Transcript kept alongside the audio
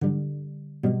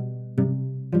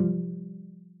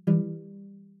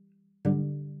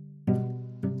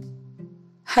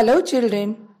Hello children,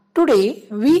 today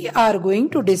we are going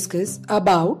to discuss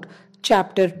about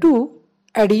chapter 2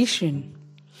 addition.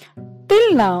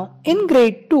 Till now in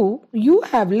grade 2 you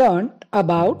have learnt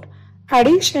about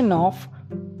addition of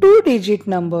two-digit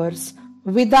numbers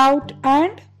without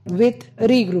and with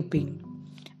regrouping.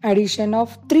 Addition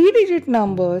of three-digit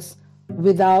numbers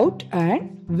without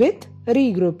and with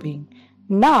regrouping.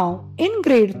 Now in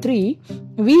grade 3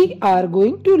 we are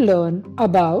going to learn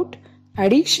about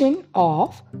addition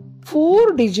of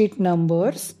four-digit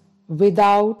numbers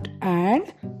without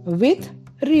and with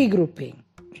regrouping.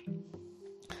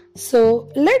 So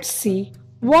let's see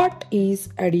what is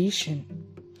addition.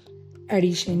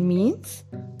 Addition means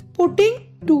putting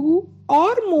two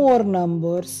or more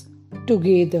numbers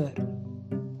together.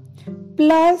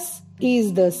 Plus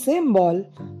is the symbol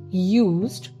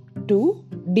used to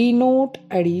denote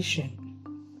addition.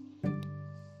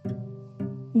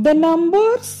 The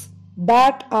numbers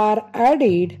that are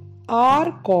added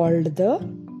are called the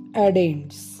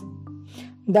addends.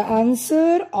 The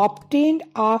answer obtained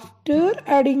after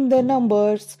adding the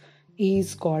numbers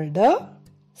is called the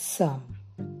sum.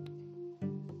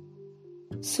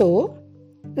 So,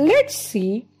 let's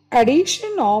see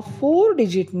addition of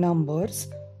four-digit numbers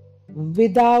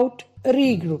without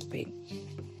regrouping.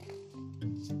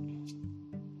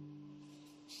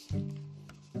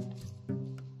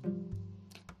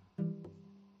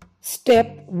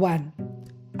 Step 1.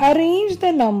 Arrange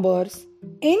the numbers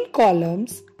in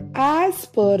columns as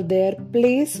per their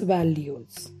place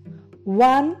values,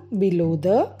 one below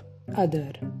the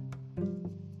other.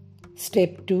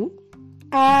 Step 2.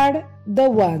 Add the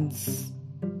ones.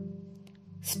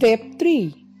 Step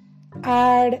 3.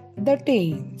 Add the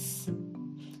tens.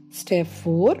 Step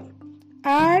 4.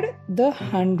 Add the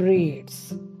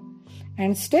hundreds.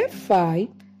 And step 5.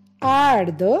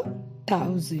 Add the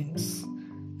thousands.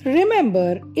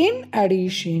 Remember, in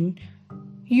addition,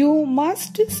 you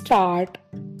must start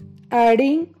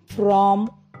adding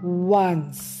from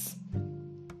ones.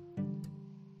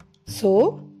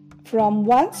 So, from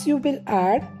ones you will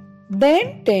add,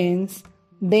 then tens,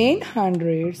 then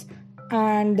hundreds,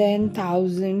 and then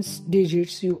thousands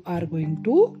digits you are going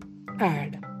to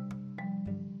add.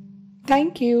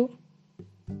 Thank you.